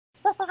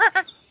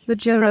The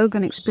Joe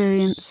Rogan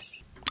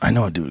Experience. I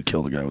know a dude who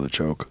killed a guy with a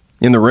choke.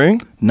 In the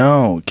ring?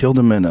 No, killed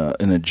him in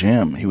a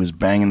gym. He was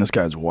banging this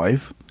guy's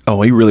wife.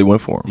 Oh, he really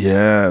went for him.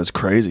 Yeah, it was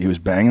crazy. He was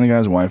banging the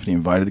guy's wife, and he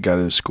invited the guy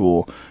to his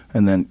school,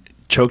 and then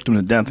choked him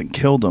to death and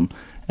killed him,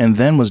 and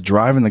then was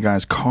driving the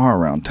guy's car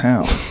around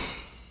town.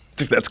 I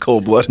think that's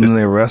cold-blooded. And then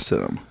they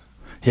arrested him.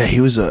 Yeah,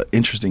 he was an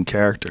interesting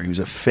character. He was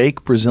a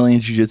fake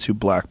Brazilian Jiu-Jitsu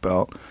black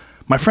belt.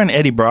 My friend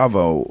Eddie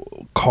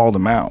Bravo called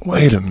him out.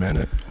 Wait a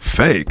minute.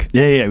 Fake?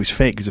 Yeah, he was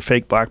fake. He was a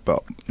fake black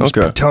belt. He was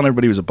telling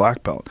everybody he was a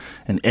black belt.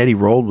 And Eddie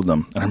rolled with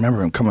him. And I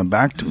remember him coming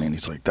back to me, and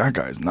he's like, that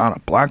guy's not a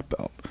black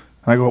belt.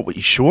 And I go, what,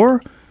 you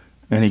sure?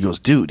 And he goes,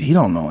 dude, he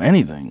don't know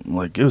anything.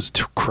 Like, it was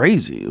too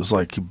crazy. It was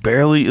like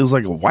it was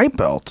like a white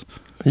belt.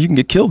 You can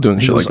get killed doing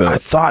shit like that. I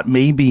thought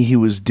maybe he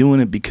was doing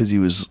it because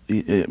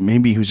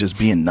maybe he was just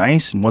being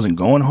nice and wasn't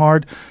going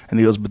hard. And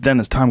he goes, but then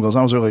as time goes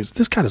on, I was like,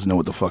 this guy doesn't know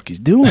what the fuck he's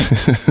doing.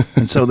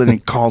 And so then he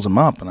calls him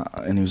up,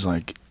 and he was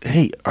like,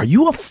 hey, are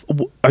you a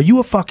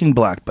fucking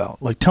black belt?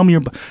 Like, tell me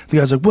the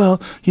guy's like,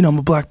 well, you know, I'm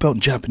a black belt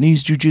in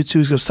Japanese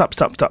jiu-jitsu. He goes, stop.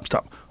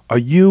 Are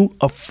you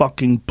a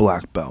fucking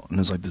black belt? And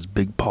there's like this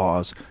big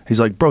pause. He's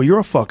like, bro, you're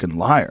a fucking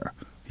liar.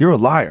 You're a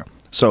liar.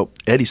 So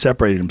Eddie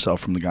separated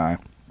himself from the guy.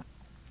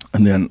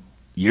 And then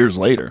years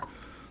later,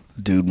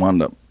 the dude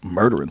wound up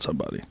murdering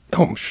somebody.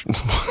 Oh,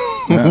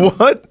 yeah.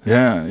 What?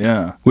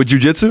 Yeah. With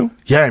jiu-jitsu?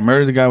 Yeah, he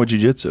murdered the guy with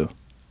jiu-jitsu.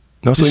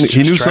 No, so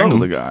he knew something.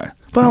 The guy.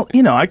 Well,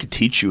 you know, I could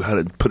teach you how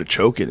to put a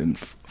choke in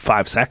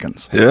 5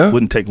 seconds. Yeah? It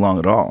wouldn't take long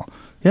at all.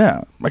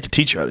 Yeah, I could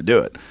teach you how to do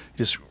it. You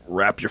just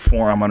wrap your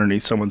forearm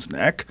underneath someone's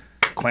neck,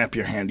 clamp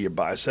your hand to your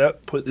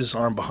bicep, put this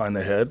arm behind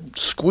the head,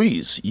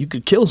 squeeze. You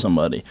could kill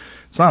somebody.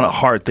 It's not a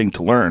hard thing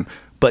to learn.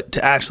 But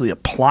to actually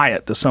apply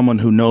it to someone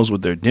who knows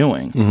what they're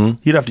doing,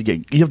 you have to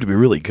be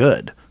really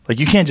good. Like,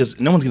 you can't just,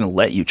 no one's going to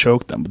let you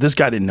choke them. But this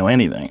guy didn't know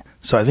anything.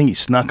 So I think he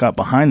snuck up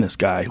behind this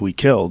guy who he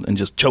killed and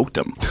just choked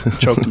him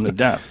to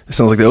death. It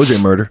sounds like the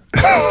OJ murder.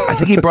 I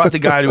think he brought the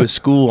guy to his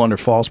school under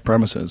false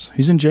premises.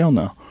 He's in jail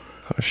now.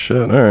 Oh, shit.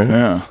 All right.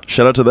 Yeah.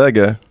 Shout out to that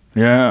guy.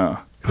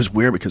 Yeah. It was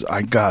weird because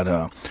I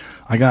got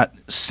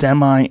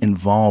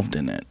semi-involved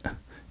in it,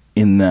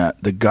 in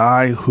that the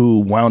guy who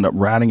wound up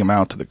ratting him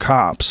out to the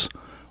cops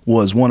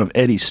was one of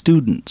Eddie's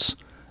students,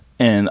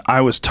 and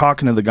I was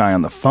talking to the guy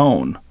on the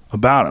phone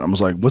about it. I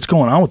was like, what's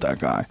going on with that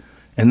guy?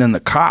 And then the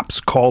cops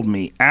called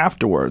me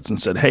afterwards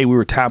and said, hey, we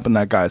were tapping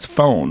that guy's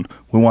phone.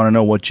 We want to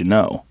know what you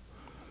know.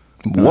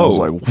 And I was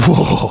like,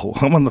 whoa,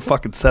 I'm on the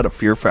fucking set of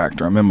Fear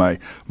Factor. I'm in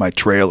my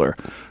trailer.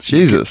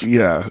 Jesus.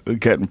 Yeah,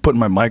 putting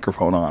my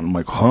microphone on. I'm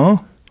like, huh?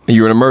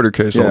 You're in a murder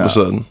case all of a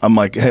sudden. I'm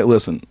like, hey,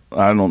 listen,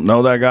 I don't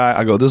know that guy.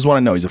 I go, this is what I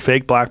know. He's a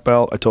fake black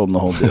belt. I told him the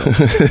whole deal.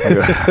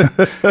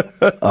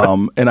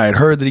 And I had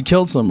heard that he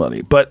killed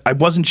somebody, but I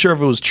wasn't sure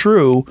if it was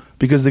true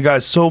because the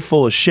guy's so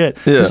full of shit.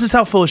 Yeah. This is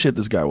how full of shit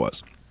this guy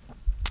was.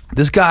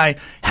 This guy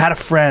had a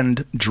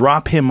friend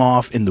drop him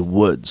off in the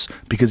woods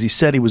because he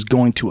said he was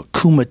going to a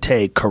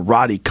kumite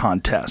karate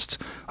contest,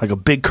 like a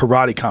big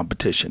karate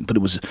competition, but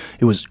it was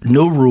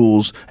no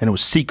rules and it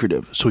was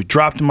secretive. So he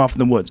dropped him off in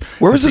the woods.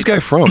 Where was this guy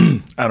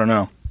from? I don't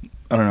know,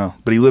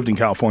 but he lived in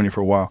California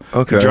for a while.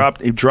 Okay.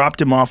 He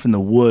dropped him off in the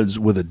woods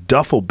with a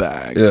duffel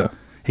bag. Yeah.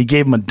 He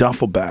gave him a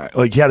duffel bag.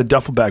 Like, he had a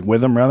duffel bag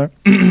with him, rather.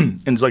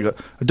 And it's like a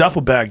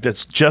duffel bag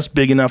that's just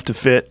big enough to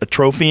fit a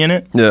trophy in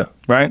it. Yeah.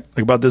 Right?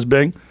 Like about this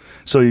big.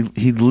 So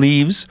he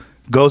leaves,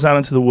 goes out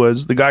into the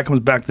woods. The guy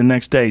comes back the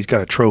next day. He's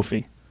got a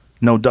trophy.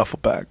 No duffel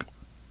bag.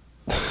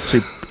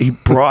 So he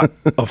brought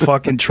a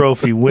fucking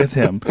trophy with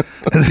him.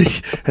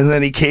 And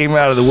then he came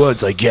out of the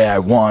woods like, yeah, I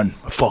won.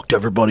 I fucked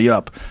everybody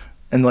up.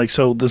 And like,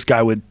 so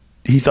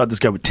he thought this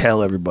guy would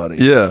tell everybody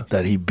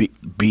that he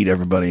beat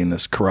everybody in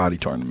this karate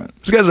tournament.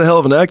 This guy's a hell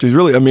of an actor. He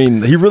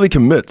really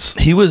commits.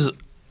 He was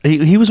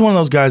one of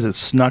those guys that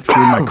snuck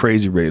through my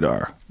crazy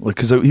radar. Like,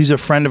 because he's a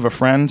friend of a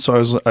friend,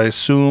 so I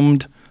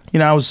assumed, you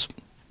know, I was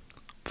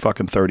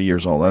fucking 30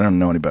 years old. I didn't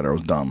know any better. I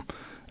was dumb.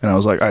 And I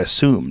was like, I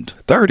assumed.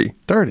 30?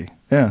 30,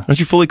 yeah. Aren't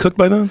you fully cooked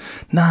by then?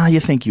 Nah, you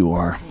think you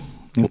are.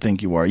 You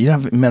think you are. You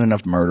haven't met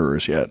enough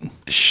murderers yet.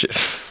 Shit.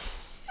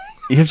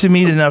 You have to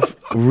meet enough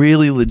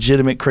really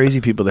legitimate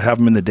crazy people to have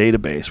them in the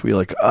database where you're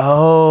like,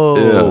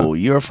 oh,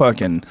 you're a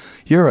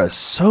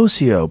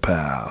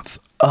sociopath.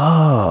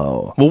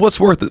 Oh. Well, what's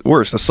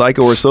worse, a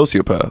psycho or a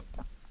sociopath?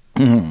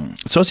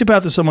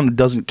 Sociopath is someone who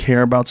doesn't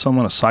care about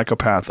someone. A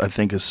psychopath, I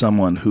think, is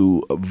someone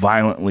who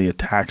violently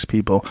attacks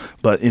people,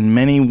 but in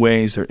many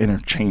ways they're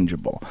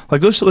interchangeable.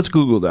 Like, let's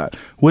Google that.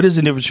 What is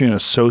the difference between a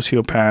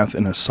sociopath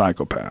and a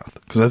psychopath?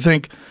 Because I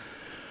think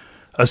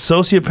a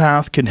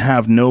sociopath can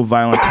have no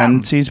violent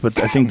tendencies, but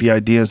I think the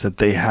idea is that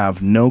they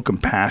have no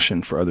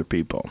compassion for other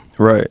people.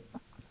 Right.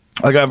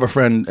 Like, I have a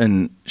friend,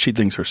 and she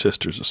thinks her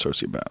sister's a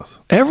sociopath.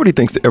 Everybody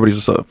thinks that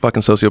everybody's a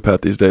fucking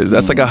sociopath these days.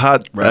 That's like a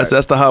hot. Right.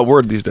 That's the hot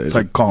word these days. It's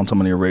like calling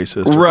somebody a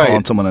racist, or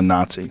calling someone a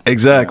Nazi.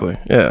 Exactly.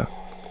 Yeah.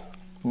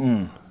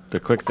 The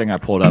quick thing I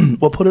pulled up.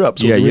 Well, put it up.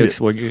 So yeah, you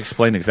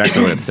explained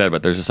exactly what it said,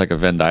 but there's just like a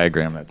Venn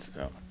diagram that's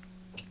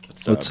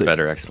a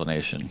better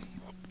explanation.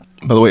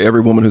 By the way,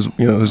 every woman who's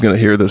going to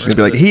hear this is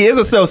going to be like, he is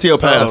a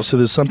sociopath. Oh, so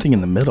there's something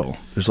in the middle.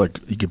 There's like,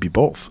 you could be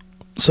both.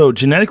 So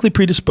genetically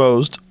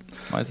predisposed,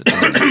 Why is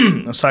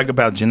it? a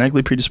psychopath,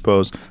 genetically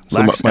predisposed, So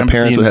lacks my empathy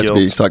parents and would have to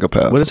be guilt.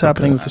 psychopaths. What is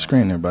happening with the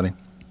screen there, buddy?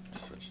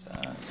 Switch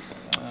that.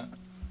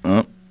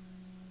 What-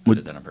 Did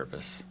it done on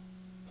purpose.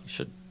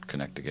 Should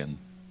connect again.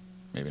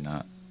 Maybe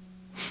not.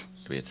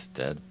 Maybe it's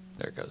dead.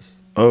 There it goes.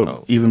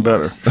 Oh, even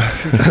better.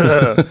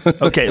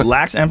 worse. Okay,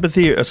 lacks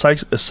empathy, a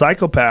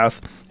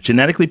psychopath,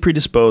 genetically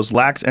predisposed,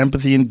 lacks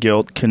empathy and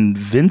guilt,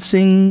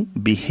 convincing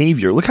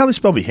behavior. Look how they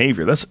spell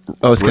behavior. That's It's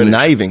British.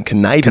 conniving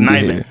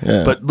behavior.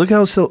 Yeah. But look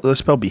how they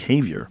spell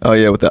behavior. Oh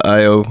yeah, with the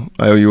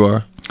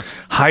IOUR.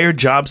 Higher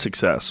job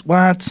success.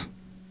 What?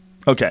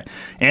 Okay.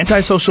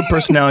 Antisocial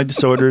personality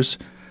disorders,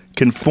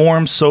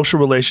 conform social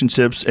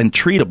relationships, and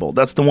treatable.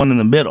 That's the one in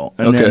the middle.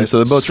 And Okay, then so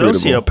they're both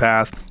treatable.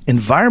 sociopath,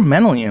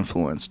 environmentally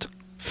influenced,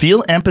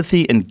 feel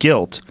empathy and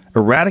guilt,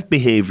 erratic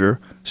behavior,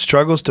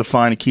 struggles to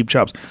find and keep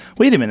jobs.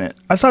 Wait a minute.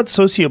 I thought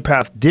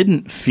sociopath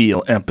didn't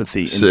feel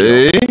empathy and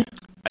See? guilt.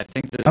 I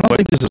think that I don't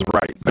think this is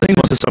right. I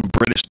think this is some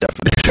British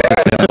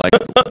definition. like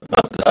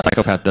the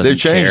psychopath doesn't They've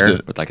changed care,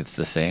 it. but like it's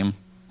the same.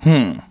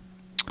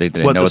 They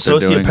What, know the what they're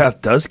doing.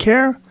 sociopath does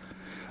care?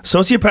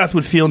 Sociopath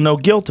would feel no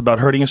guilt about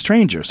hurting a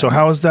stranger. So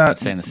how is that?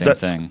 It's saying the same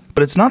thing.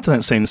 But it's not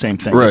saying the same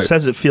thing. It Right.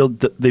 says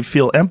they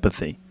feel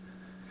empathy.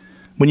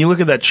 When you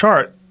look at that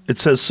chart, it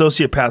says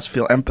sociopaths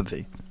feel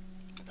empathy.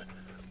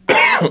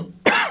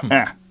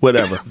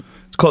 Whatever.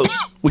 It's close.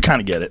 We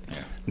kind of get it.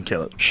 And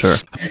kill it. Sure.